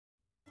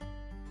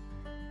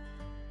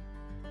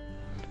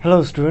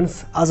Hello students,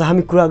 आज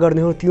हामी कुरा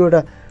गर्ने हो त्यो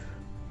एउटा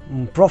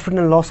प्रॉफिट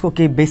एन्ड लस को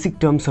केही बेसिक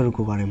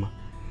टर्म्सहरुको बारेमा।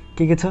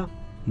 के छ?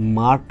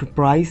 Mark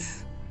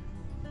price,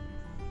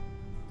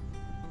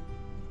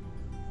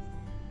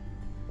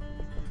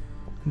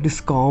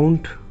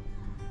 discount,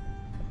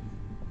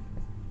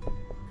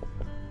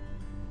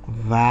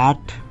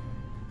 VAT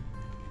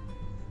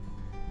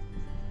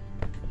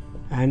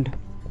and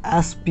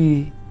SP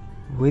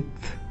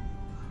with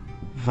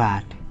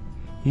VAT।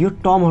 यो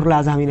टर्महरुलाई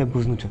आज हामीले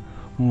बुझ्नु छ।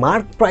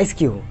 मार्क प्राइस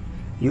के हो?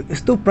 यो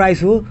यस्तो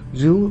प्राइस हो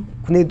जो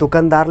कुनै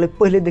दोकानदारले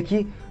पहिलेदेखि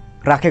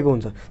राखेको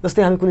हुन्छ।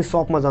 जस्तै हामी कुनै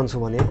शपमा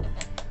जान्छौँ भने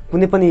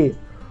कुनै पनि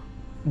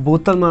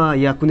बोतलमा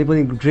या कुनै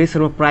पनि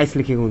ड्रेसहरुमा प्राइस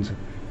लेखेको हुन्छ।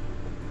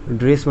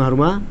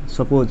 ड्रेसमाहरुमा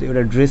सपोज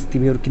एउटा ड्रेस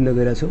तिमीहरु किन्न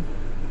गइराछौ,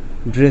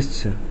 ड्रेस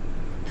छ,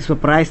 त्यसमा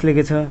प्राइस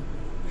लेखेको छ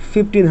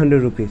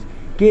 1500 रुपैयाँ।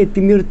 के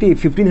तिमीहरु त्यही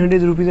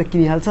 1500 रुपैयाँमा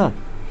किनिहाल्छ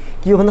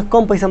कि यो भन्दा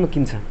कम पैसामा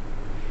किन्छ?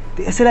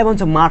 त्यसैलाई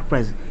भन्छ मार्क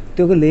प्राइस।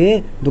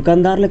 त्यसले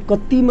दुकानदारले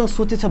कतिमा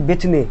सोचेछ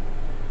बेच्ने,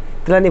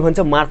 त्यसलाई नै भन्छ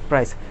मार्क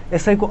प्राइस।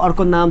 यसैको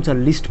अर्को नाम छ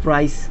लिस्ट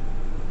प्राइस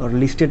और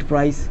लिस्टेड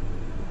प्राइस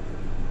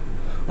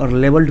और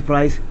लेबल्ड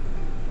प्राइस।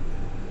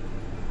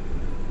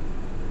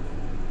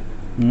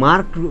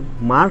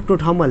 मार्क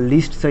ठाउँमा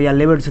लिस्ट छ या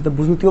लेबल्ड छ त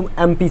बुझ्नु, त्यो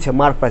एमपी छ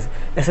मार्क प्राइस।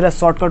 यसैलाई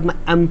सर्टकटमा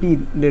एमपी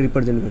ले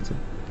रिप्रेजेन्ट गर्छ।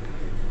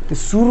 त्यो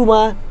सुरुमा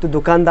त्यो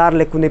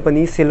दोकानदारले कुनै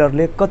पनि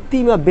सेलरले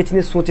कतिमा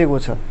बेच्ने सोचेको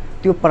छ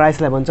त्यो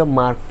प्राइसलाई भन्छ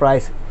मार्क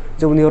प्राइस,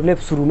 जो उनीहरुले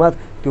सुरुमा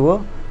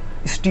त्यो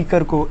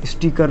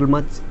स्टिकरमा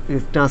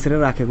टाँसेर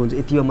राखेको हुन्छ,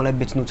 यतिमा मलाई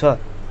बेच्नु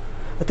छ।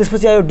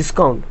 त्यसपछि आयो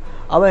डिस्काउन्ट।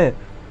 अब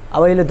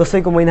अहिले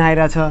दशैंको महिना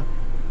आइराछ,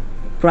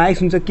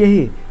 प्राइस हुन्छ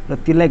केही र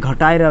त्यसलाई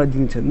घटाएर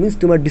दिन्छ, मिन्स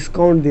त्यसमा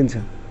डिस्काउन्ट दिन्छ।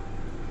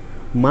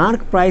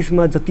 मार्क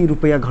प्राइसमा जति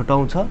रुपैयाँ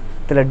घटाउँछ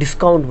त्यसलाई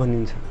डिस्काउन्ट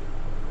भनिन्छ।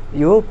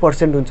 यो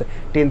पर्सेन्ट हुन्छ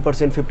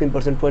 10%,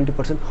 15%,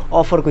 20%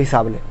 अफरको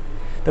हिसाबले।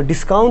 त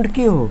डिस्काउन्ट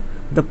के हो?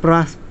 The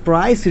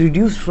price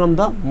reduce from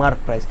the mark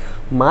price.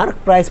 Mark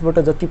प्राइसबाट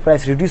जति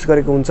प्राइस रिड्युस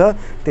गरेको हुन्छ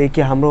त्यही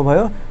के हाम्रो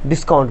भयो?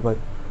 डिस्काउन्ट भयो।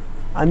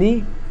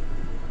 अनि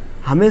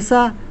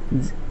हमेशा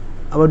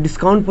अब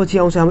डिस्काउन्ट पछि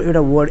आउँछ हाम्रो एउटा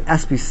वर्ड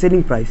एसपी,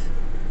 सेलिङ प्राइस।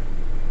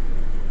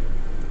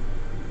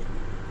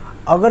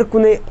 अगर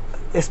कुनै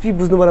एसपी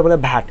बुझ्नु पर्यो भने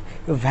भ्याट।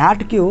 यो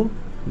भ्याट के हो?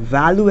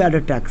 Value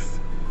added tax.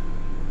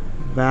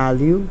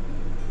 Value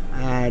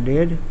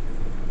added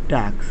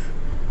tax.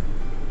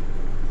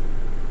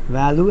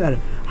 Value added,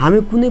 हामी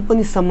कुनै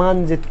पनि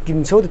सामान जे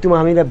किन्छौँ त्यसमा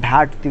हामीले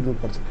भ्याट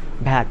तिर्नुपर्छ।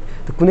 भ्याट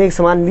त कुनै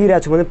सामान लिइरहेको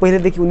छौँ भने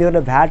पहिलेदेखि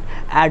उनीहरूले भ्याट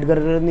एड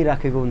गरेर नै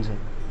राखेको हुन्छ,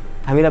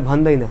 हामीलाई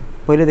भन्दैन,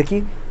 पहिलेदेखि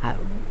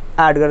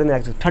एड गरेर नै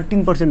राख्छौँ।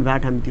 13%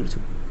 भ्याट हामी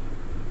तिर्छौँ।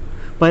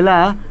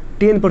 पहिला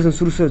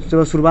 10%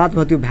 जब सुरुवात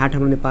भयो त्यो भ्याट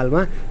हाम्रो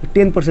नेपालमा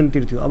 10%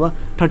 तिर्थ्यो, अब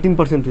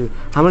 13% तिर्थ्यो।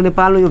 हाम्रो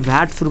नेपालमा यो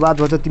भ्याट सुरुवात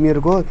भयो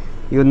तिमीहरूको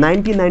यो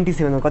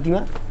 1997 मा। कतिमा?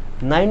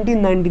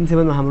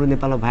 1997 मा हाम्रो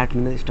नेपालमा भ्याट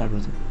लिन स्टार्ट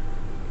हुन्छ।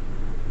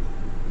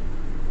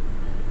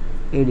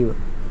 यतिमा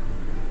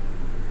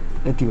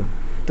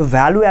त्यो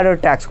भ्यालु एडेड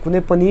ट्याक्स। कुनै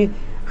पनि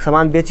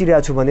सामान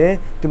बेचिरहेको छु भने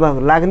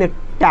त्यसमा लाग्ने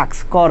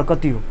ट्याक्स कर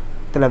कति हो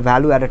त्यसलाई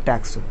भ्यालु एडेड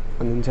ट्याक्स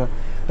भनिन्छ।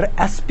 र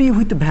एसपी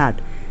विथ भ्याट,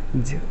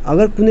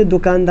 अगर कुनै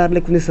दोकानदारले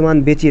कुनै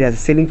सामान बेचिरहेछ,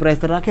 सेलिङ प्राइस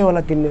त राख्यो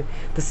होला तिनले,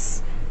 त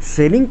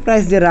सेलिङ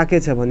प्राइस जे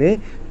राखेछ भने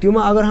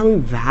त्योमा अगर हामी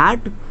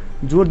भ्याट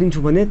जोड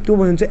दिन्छौँ भने त्यो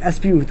भन्छ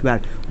एसपी विथ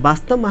भ्याट।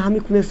 वास्तवमा हामी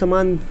कुनै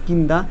सामान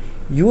किन्दा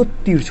यो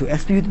तिर्छौँ,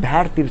 एसपी विथ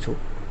भ्याट तिर्छौँ,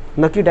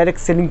 न कि डाइरेक्ट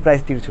सेलिङ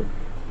प्राइस तिर्छौँ।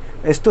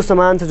 यस्तो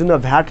सामान छ जुनमा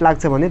भ्याट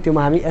लाग्छ भने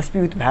त्योमा हामी एसपी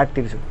विथ भ्याट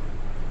तिर्छौँ।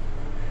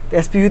 त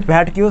एसपी विथ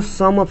भ्याट के हो?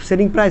 Some of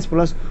selling price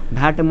plus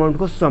VAT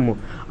अमाउन्टको some हो।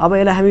 अब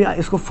यसलाई हामी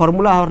यसको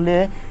फर्मुलाहरूले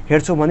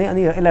हेर्छौँ भने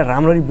अनि यसलाई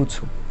राम्ररी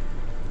बुझ्छौँ।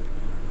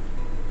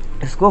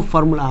 यसको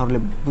फर्मुलाहरूले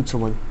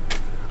बुझ्छौँ भने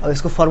अब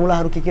यसको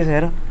फर्मुलाहरू के छ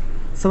हेर।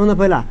 सबभन्दा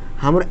पहिला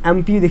हाम्रो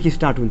एमपीदेखि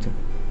स्टार्ट हुन्छ।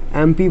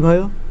 एमपी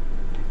भयो,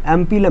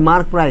 एमपीलाई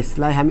मार्क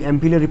प्राइसलाई हामी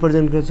एमपीले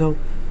रिप्रेजेन्ट गर्छौँ।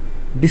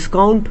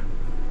 डिस्काउन्ट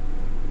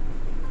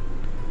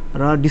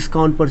र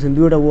डिस्काउन्ट पर्सेन्ट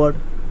दुईवटा वर्ड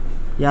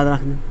याद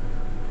राख्नु।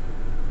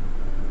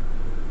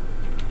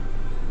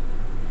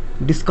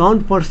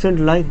 डिस्काउन्ट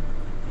पर्सेन्टलाई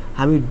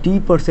हामी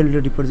D% ले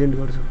रिप्रेजेन्ट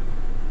गर्छौँ।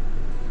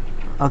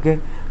 ओके,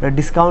 र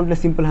डिस्काउन्टले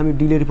सिम्पल हामी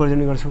D ले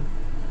रिप्रेजेन्ट गर्छौँ।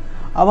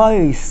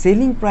 अब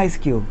सेलिङ प्राइस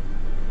के हो?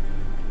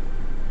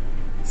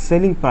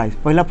 सेलिङ प्राइस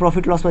पहिला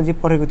प्रॉफिट लसमा जे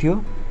परेको थियो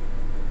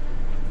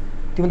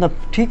त्योभन्दा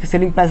ठिक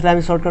सेलिङ प्राइसलाई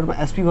हामी सर्टकटमा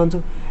एसपी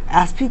भन्छौँ।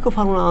 एसपी को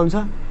फर्मुला आउँछ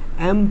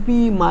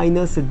एमपी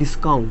माइनस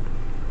डिस्काउन्ट।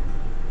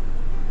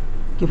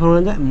 के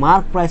फर्मुला हुन्छ?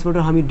 मार्क प्राइसबाट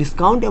हामी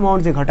डिस्काउन्ट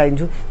अमाउन्ट चाहिँ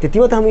घटाइदिन्छौँ,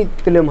 त्यतिमा त हामी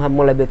त्यसले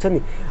मलाई बेच्छ नि।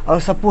 अब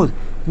सपोज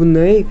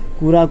कुनै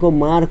कुराको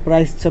मार्क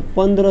प्राइस छ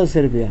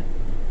 1500 रुपैयाँ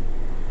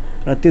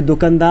र त्यो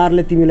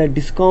दोकानदारले तिमीलाई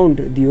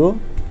डिस्काउन्ट दियो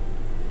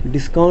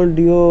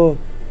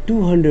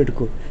 200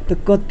 को, त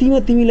कतिमा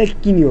तिमीलाई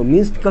किन्यो?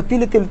 मिन्स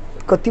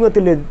कतिमा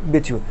त्यसले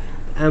बेच्यो?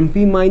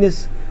 एमपी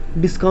माइनस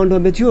डिस्काउन्टमा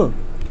बेच्यो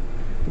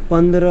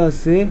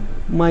 1500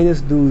 माइनस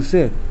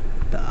 200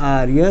 त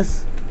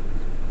आरएस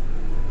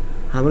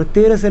हाम्रो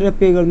 1300 रुपैयाँ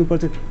पे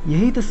गर्नुपर्छ।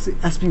 यही त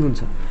एसपी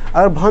हुन्छ।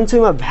 अगर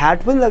भन्छौँ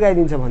भ्याट पनि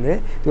लगाइदिन्छ भने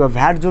त्यसमा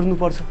भ्याट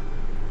जोड्नुपर्छ।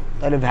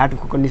 अहिले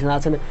भ्याटको कन्डिसन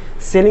आएको छैन।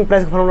 सेलिङ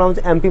प्राइसको फर्मुला हुन्छ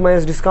एमपी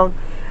माइनस डिस्काउन्ट।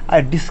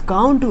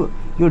 डिस्काउन्ट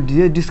यो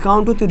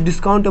डिस्काउन्ट हो, त्यो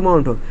डिस्काउन्ट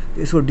अमाउन्ट हो।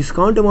 यसको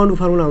डिस्काउन्ट अमाउन्टको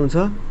फर्मुला हुन्छ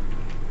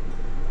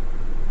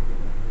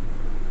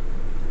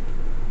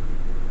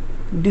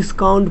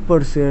डिस्काउन्ट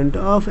पर्सेन्ट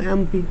अफ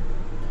एमपी।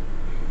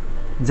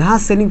 जहाँ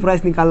सेलिङ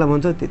प्राइस निकाल्न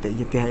भन्छ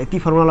त्यहाँ यति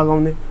फर्मुला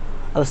लगाउने।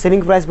 अब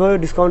सेलिङ प्राइस भयो,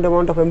 डिस्काउन्ट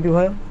अमाउन्ट अफ एमपी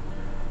भयो।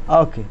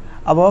 ओके,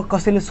 अब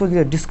कसैले सोध्छ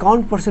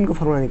डिस्काउन्ट पर्सेन्टको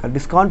फर्मुला निकाल।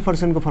 डिस्काउन्ट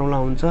पर्सेन्टको फर्मुला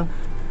हुन्छ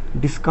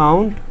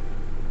डिस्काउन्ट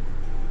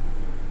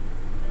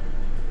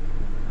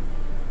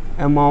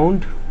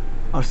अमाउन्ट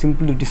और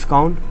simply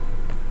discount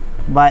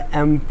bye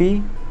MP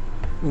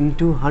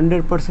into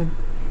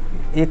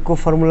 100%। एक को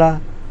फर्मुला,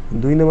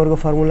 2 नम्बरको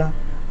फर्मुला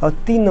और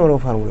 3 नम्बरको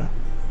फर्मुला।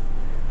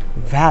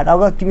 भ्याट,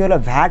 अब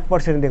तिमीहरूलाई भ्याट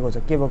पर्सेन्ट दिएको छ,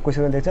 के भयो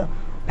क्वेसनमा दिएको छ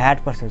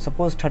VAT percent,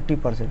 suppose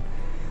 30%।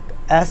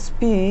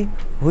 SP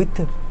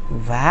with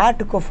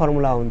VAT को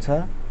फर्मुला हुन्छ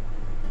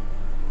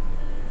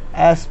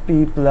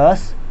SP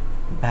plus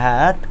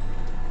VAT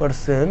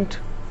percent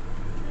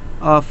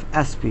of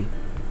SP.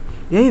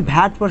 यही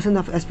भ्याट पर्सेन्ट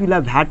अफ एसपी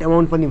लाई भ्याट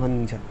अमाउन्ट पनि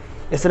भनिन्छ।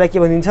 यसलाई के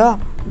भनिन्छ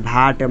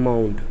भ्याट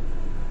अमाउन्ट।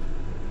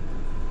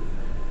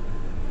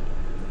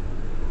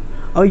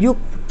 अब यो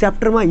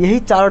च्याप्टरमा यही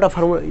 4वटा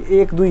फर्मुला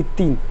 1 2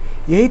 3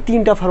 यही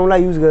 3टा फर्मुला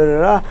युज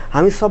गरेर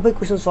हामी सबै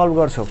क्वेसन सल्भ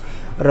गर्छौं।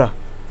 र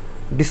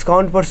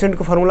डिस्काउन्ट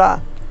पर्सेन्टको फर्मुला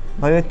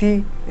भयो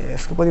यति,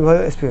 यसको पनि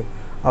भयो एसपी।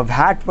 अब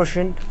भ्याट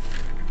पर्सेन्ट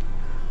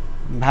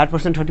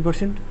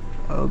 30%।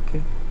 ओके,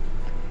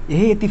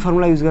 यही यति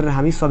फर्मुला युज गरेर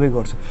हामी सबै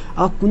गर्छौं।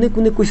 अब कुनै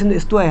कुनै क्वेसन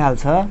यस्तो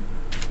आइहाल्छ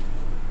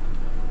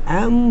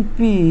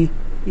एमपी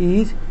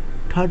इज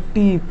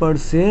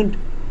 30%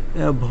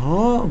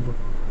 अबभ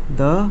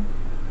द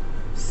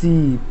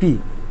सीपी।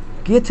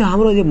 के छ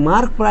हाम्रो यो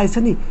मार्क प्राइस छ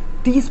नि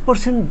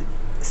 30%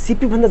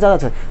 सीपी भन्दा ज्यादा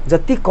छ।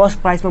 जति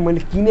कस्ट प्राइसमा मैले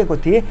किनेको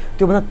थिएँ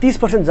त्यो भन्दा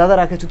 30% ज्यादा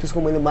राखेको छु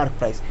त्यसको मैले मार्क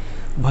प्राइस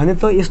भने।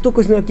 त यस्तो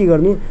क्वेसनमा के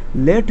गर्नु,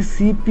 late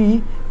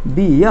CP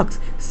be x.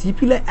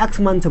 CP लाई एक्स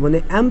मान्छ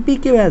भने एमपी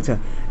के भइहाल्छ,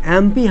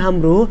 एमपी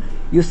हाम्रो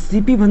यो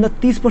सीपी भन्दा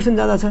 30%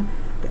 ज्यादा छ,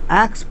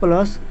 एक्स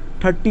प्लस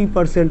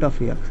 30%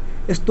 अफ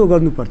एक्स। यस्तो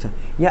गर्नुपर्छ।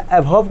 यहाँ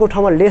एभवको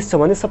ठाउँमा लेस छ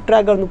भने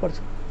सबट्र्याक्ट गर्नुपर्छ।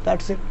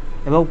 That's it.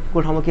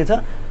 एभवको ठाउँमा के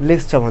छ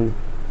लेस छ भने।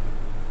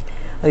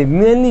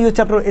 मेनली यो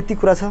च्याप्टरमा यति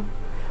कुरा छ।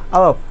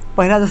 अब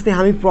पहिला जस्तै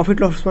हामी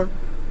प्रफिट लसमा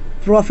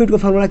प्रफिटको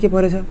फर्मुला के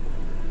परेछ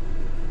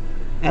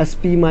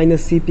एसपी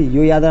माइनस सीपी,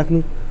 यो याद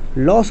राख्नु।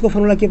 लसको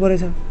फर्मुला के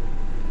परेछ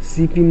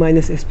सीपी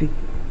माइनस एसपी।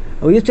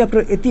 अब यो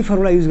च्याप्टर यति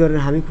फर्मुला युज गरेर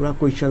हामी पुरा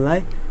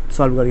क्वेसनलाई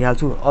सल्भ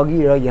गरिहाल्छौँ। अघि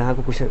र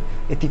यहाँको क्वेसन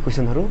यति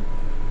क्वेसनहरू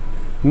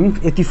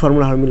यति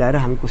फर्मुलाहरू मिलाएर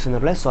हामी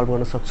क्वेसनहरूलाई सल्भ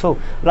गर्न सक्छौँ।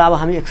 र अब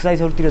हामी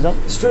एक्सरसाइजहरूतिर जाउँ।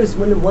 स्टुडेन्ट्स,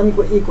 मैले 1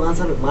 को 1 को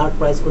आन्सर मार्क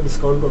प्राइसको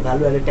डिस्काउन्टको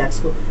भ्यालु एन्ड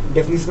ट्याक्सको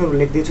डेफिनेसनहरू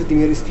लेख्दैछु,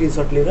 तिमीहरू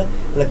स्क्रिनसट लिएर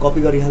यसलाई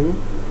कपी गरिहाल्नु।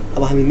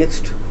 अब हामी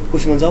नेक्स्ट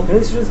क्वेसनमा जाउँ।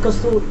 स्टुडेन्ट्स,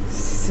 कस्तो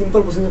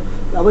सिम्पल क्वेसन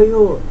छ। अब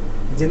यो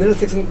जेनरल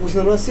सेक्सनको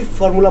क्वेसनहरुमा सिर्फ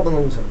फर्मुला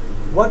बनाउनु छ।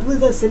 What will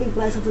the selling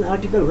price of an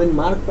article when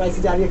mark price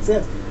is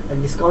आरएक्सएक्स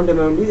and discount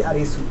amount is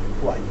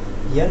आरएसवाई।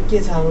 Here के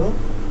छ हाम्रो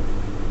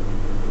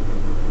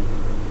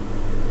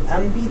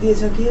एमपी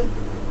दिएछ के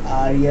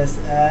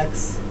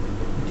आरएसएक्स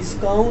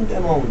discount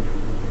amount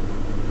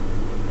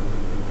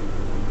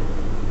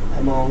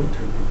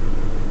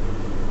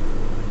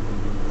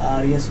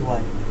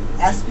आरएसवाई।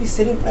 SP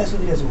selling price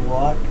दिएको छ।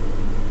 What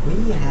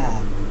we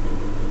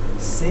have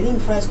selling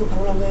price को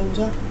फर्मुला के हुन्छ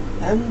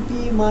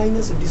एमपी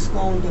माइनस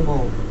डिस्काउन्ट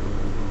अमाउन्ट।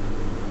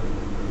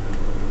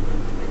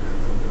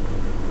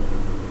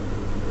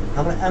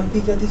 हाम्रो एमपी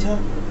कति छ,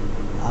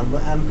 हाम्रो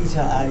एमपी छ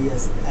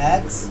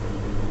आरएसएक्स,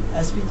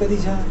 एसपी कति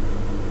छ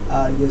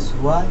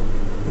आरएसवाई।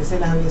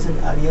 त्यसैले हामी यसरी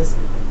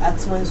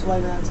आरएसएक्स माइनस वाई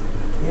मा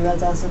यो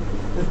भ्यालु आउँछ।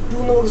 2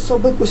 नम्बरको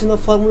सबै क्वेसनमा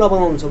फर्मुला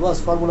बनाउनु छ, बस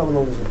फर्मुला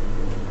बनाउनु छ।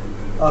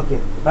 Okay,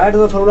 right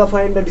the formula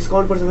find the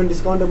discount percent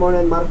discount amount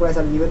and mark price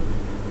are given.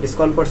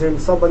 Discount percent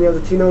sub बनिहाल्छ।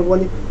 3 number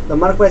पनि the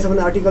mark price of an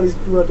article is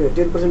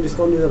 10%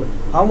 discount is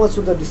how much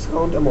to the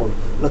discount amount.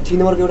 ल 3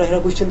 नम्बरको एउटा हेर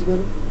question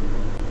तिमीहरू।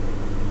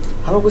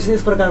 हाम्रो question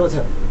यस प्रकारको छ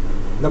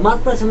the mark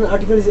price of an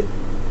article is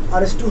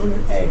RS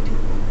 280।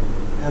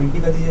 MP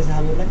कति छ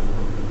हामीलाई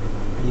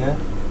यहाँ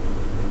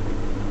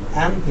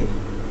एमपी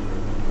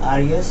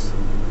आरएस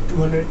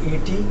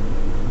 280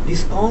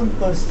 डिस्काउन्ट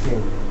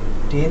पर्सेन्ट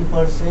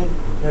 10%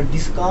 र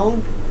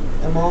डिस्काउन्ट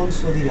अमाउन्ट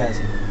सोधिरहेछ।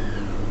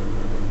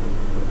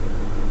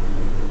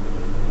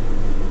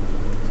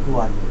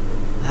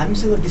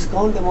 हामीसँग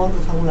डिस्काउन्ट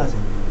अमाउन्टको फर्मुला छ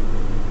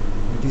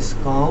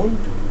discount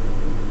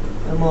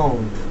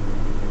amount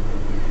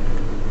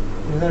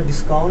is the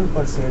discount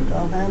percent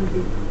of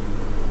MP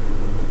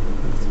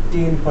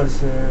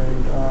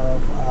 10% of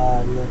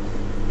RE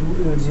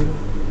 280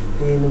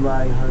 10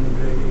 by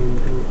 100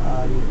 into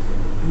RE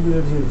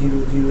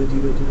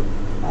 280,000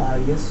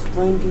 RES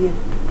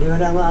 28 यो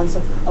हाम्रो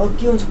answer. अब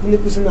के हुन्छ कुनै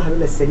क्वेसनमा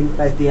हामीलाई सेलिङ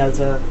प्राइस दिइहाल्छ,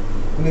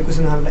 कुनै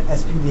क्वेसनमा हामीलाई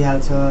एसपी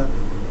दिइहाल्छ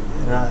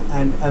र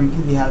एन्ड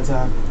एमपी दिइहाल्छ।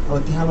 अब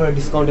त्यहाँबाट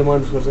डिस्काउन्ट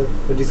अमाउन्ट गर्छ।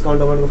 त्यो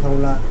discount अमाउन्टको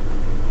formula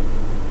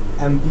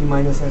MP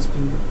minus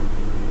SP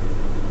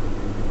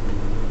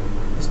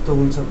यस्तो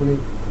हुन्छ। कुनै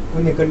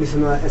कुनै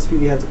कन्डिसनमा एसपी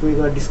दिइहाल्छ,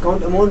 कुनै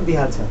डिस्काउन्ट अमाउन्ट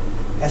दिइहाल्छ,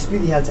 एसपी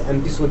दिइहाल्छ,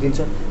 एमपी सोधिन्छ।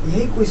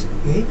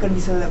 यही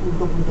कन्डिसनलाई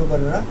उल्टो पुल्टो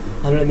गरेर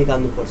हामीलाई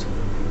निकाल्नुपर्छ।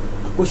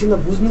 क्वेसनमा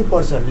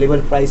बुझ्नुपर्छ लेभल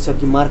प्राइस छ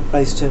कि मार्क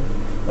प्राइस छ।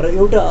 र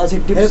एउटा अझै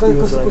tips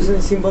question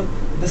simple,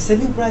 the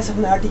selling price of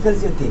an article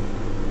is यति।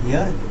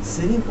 हियर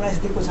सेलिङ प्राइस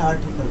दिएको छ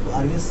आर्टिकलको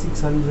आरएस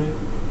 600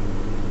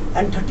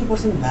 एन्ड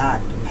 30%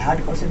 भ्याट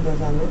पर्सेन्टेज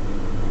हाम्रो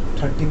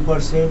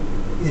 13%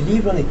 is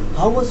leave running.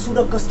 How much should a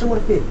customer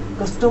pay,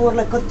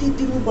 कस्टमरलाई कति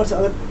तिर्नुपर्छ।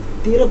 अगर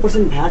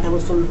 13% भ्याट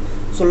हाम्रो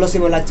 1600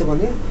 मा लाग्छ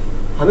भने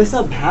हमेसा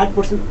भ्याट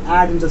पर्सेन्ट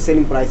एड हुन्छ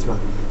सेलिङ प्राइसमा।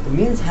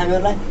 मिन्स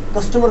हामीहरूलाई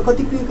कस्टमर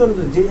कति पे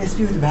गर्नुहुन्छ, जे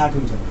एसपी विथ भ्याट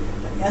हुन्छ।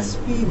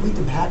 एसपी विथ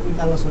भ्याट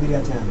निकाल्न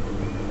सोधिरहेको छ हामी।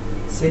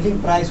 Selling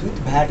price with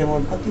VAT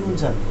amount कति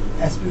हुन्छ,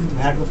 एसपी विथ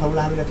भ्याटको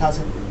फर्मुला हामीलाई थाहा छ,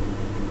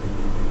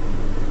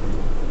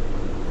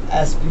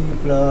 SP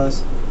plus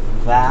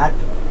VAT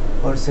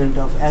percent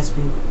of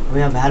SP. अब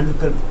यहाँ भ्यालु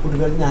पुट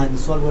गरिदिने हामी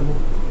सल्भ गर्ने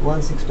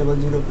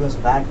 1600 plus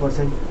VAT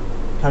percent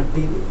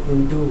 13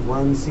 into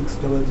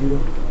 1600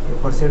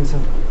 percent छ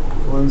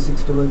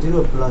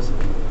 1600 plus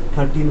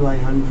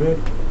 13/100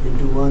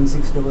 into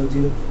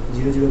 1600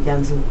 00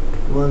 cancel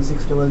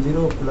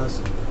 1600 plus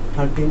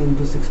 13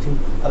 into 16।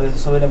 अब यो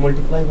सबैलाई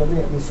मल्टिप्लाई गर्ने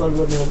अनि सल्भ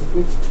गर्ने हो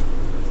क्विक,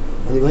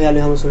 अनि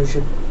भइहाल्यो हाम्रो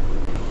सोल्युसन।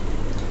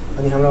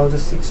 अनि हाम्रो आउँछ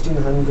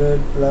 1600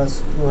 प्लस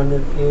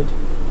 208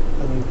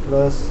 अनि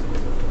प्लस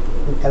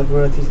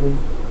क्यालकुलेटर थिच्ने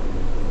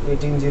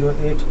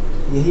 1808।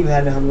 यही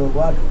भ्याल्यु हाम्रो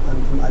वाट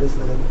अन्तिम आदेश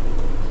लगाउने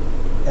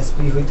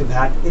एसपी विथ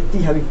भ्याट यति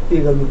हामी पे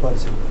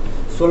गर्नुपर्छ।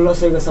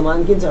 1600 को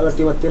सामान किन्छ, अगर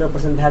त्यसमा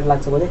 13% भ्याट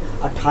लाग्छ भने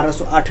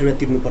 1808 रुपियाँ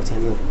तिर्नुपर्छ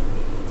हामीहरू।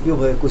 यो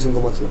भयो क्वेसनको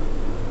मतलब।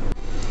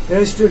 र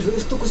स्टुडेन्टहरु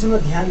यस्तो क्वेसनमा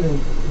ध्यान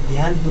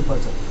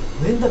दिनुपर्छ।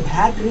 When the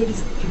VAT rate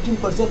is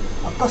 15%,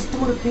 a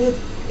customer page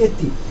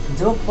यति।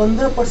 जब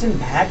 15%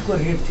 भ्याटको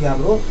रेट थियो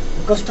हाम्रो,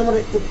 कस्टमर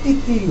यति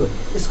तिर्यो,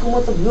 यसको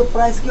मतलब यो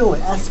प्राइस के हो,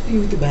 एसपी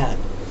विथ भ्याट।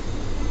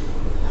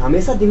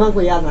 हमेसा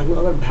दिमागमा याद राख्नु,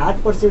 अगर भ्याट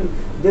पर्सेन्ट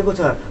दिएको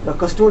छ र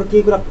कस्टमर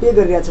केही कुरा पे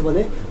गरिरहेछ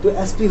भने त्यो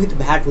एसपी विथ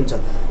भ्याट हुन्छ।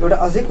 एउटा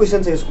अझै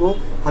क्वेसन छ यसको,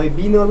 हामी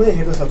बी नम्बरमै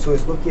हेर्न सक्छौँ।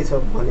 यसको के छ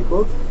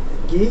भनेको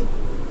कि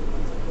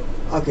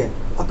okay a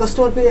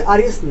customer pay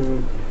RS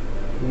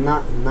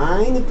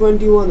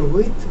 921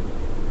 with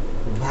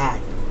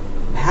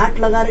VAT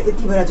लगाएर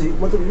यति भइरहेको छ,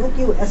 मतलब यो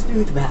के हो, एसपी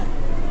विथ भ्याट।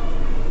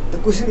 त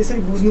क्वेसन यसरी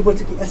बुझ्नुपर्छ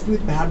कि एसपी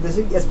विथ भ्याट दिएछ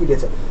कि एसपी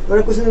दिएछ।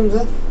 एउटा क्वेसन हुन्छ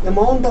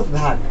amount of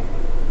VAT,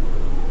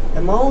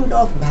 amount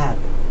of VAT,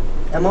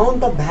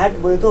 amount of VAT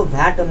भयो त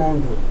भ्याट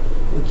एमाउन्ट हो,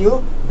 यो के हो,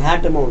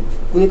 भ्याट एमाउन्ट।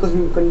 कुनै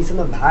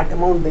कन्डिसनमा भ्याट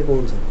एमाउन्ट दिएको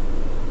हुन्छ,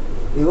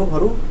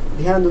 योहरू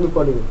ध्यान दिनु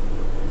पर्यो।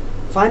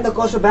 Find the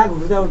cost of bag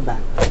without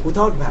VAT,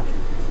 without VAT,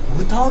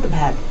 without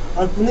VAT.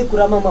 अरू कुनै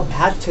कुरामा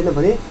भ्याट छैन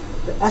भने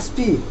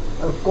एसपी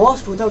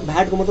कस्ट विदाउट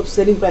भ्याटको मतलब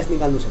सेलिङ प्राइस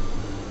निकाल्नु छ,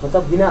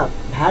 मतलब बिना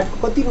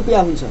भ्याटको कति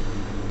रुपियाँ हुन्छ,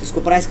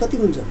 त्यसको प्राइस कति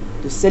हुन्छ,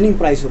 त्यो सेलिङ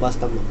प्राइस हो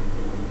वास्तवमा।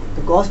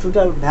 त्यो कस्ट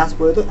विदाउट भ्याट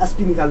भयो त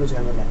एसपी निकाल्नु छ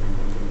हामीलाई।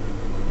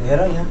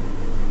 हेर यहाँ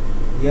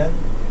here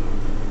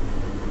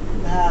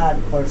that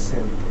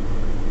percent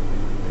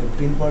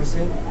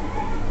 15%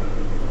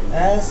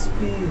 SP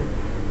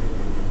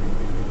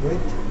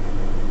with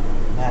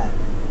that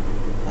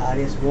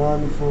RS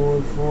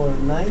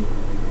 1449.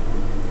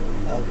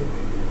 Okay,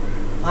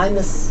 find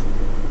the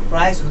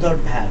price without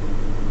VAT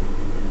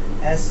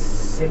as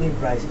selling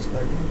price is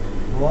equal to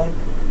what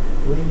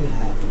we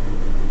have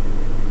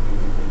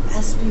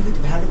SP with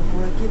VAT को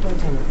पूरा के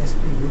पर्छ हाम्रो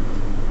SP with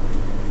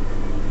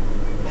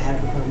VAT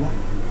को formula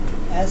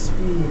SP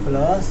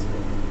plus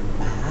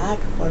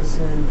VAT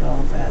percent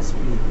of SP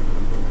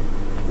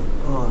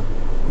or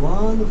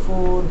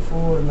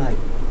 1449।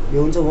 यो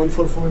हुन्छ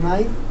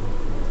 1449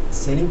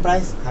 selling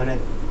price हामीलाई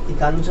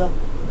निकाल्नु छ।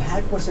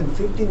 भ्याट पर्सेन्ट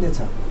 15 दिएछ,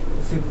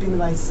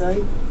 15/100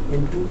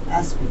 इन्टु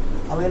एसपी।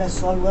 अब यसलाई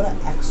सल्भ गरेर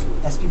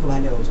एसपी को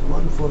भ्यालु आउँछ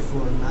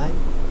 1449।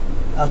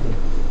 ओके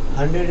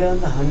 100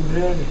 and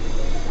 100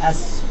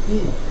 एसपी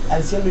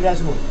एलसीएम लिइरहेको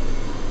छु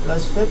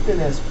प्लस 15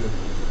 एसपी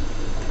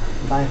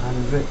बाई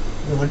 100,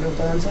 यो 100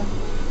 उता जान्छ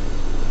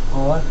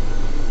और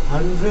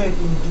 100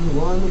 इन्टु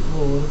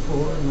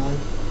 1449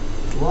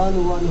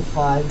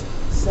 115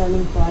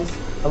 सेलिङ प्राइस।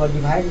 अब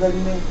डिभाइड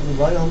गरिदिने अनि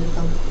भयो हाम्रो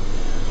काम।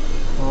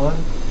 और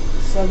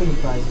selling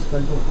price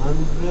equal to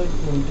 100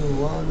 into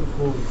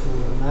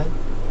 1449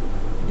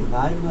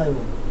 divide by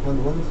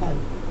 115।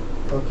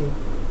 Okay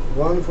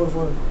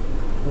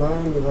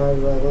 1449 divide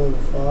by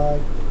 15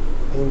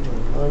 into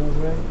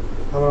 100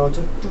 हाम्रो आउँछ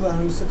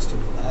 260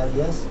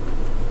 यस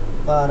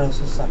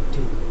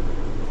 1260।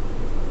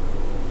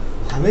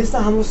 हमेसा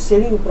हाम्रो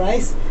selling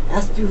price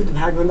SP with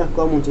VAT भन्दा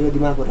कम हुन्छ, यो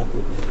दिमागमा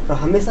राख्नु। र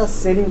हमेसा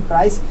सेलिङ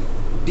प्राइस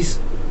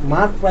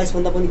मार्क प्राइस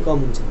भन्दा पनि कम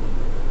हुन्छ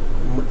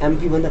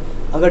एमपी भन्दा।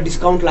 अगर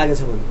डिस्काउन्ट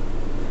लागेछ भने,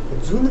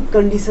 जुन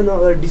कन्डिसनमा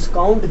अगर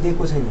डिस्काउन्ट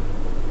दिएको छैन,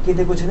 के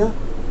दिएको छैन,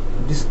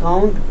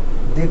 डिस्काउन्ट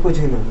दिएको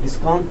छैन,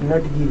 डिस्काउन्ट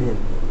नट गिभेन,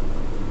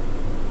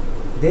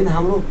 देन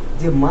हाम्रो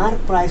जो मार्क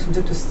प्राइस हुन्छ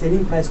त्यो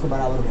सेलिङ प्राइसको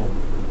बराबर भयो।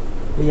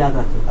 यो याद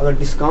राख्नु। अगर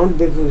डिस्काउन्ट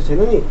दिएको छैन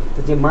नि त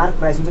जे मार्क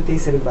प्राइस हुन्छ त्यही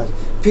सेलिङ प्राइस।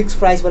 फिक्स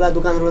प्राइसवाला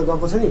दोकानहरू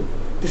गएको छ नि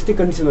त्यस्तै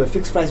कन्डिसन भयो।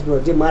 फिक्स प्राइस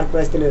जे मार्क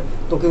प्राइस त्यसले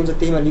तोके हुन्छ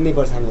त्यहीमा लिनै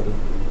पर्छ हामीहरू।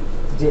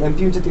 जे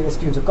एमपी हुन्छ त्यो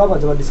एसपी हुन्छ। कब,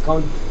 जब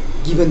डिस्काउन्ट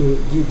गिभन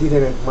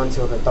दिँदैन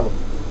मान्छेहरूलाई तब।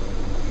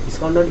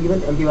 डिस्काउन्ट नट गिभन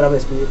एमपी बराबर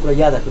एसपी, यो कुरा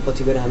याद राख्नु,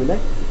 पछि गएर हामीलाई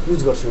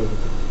युज गर्छौँ।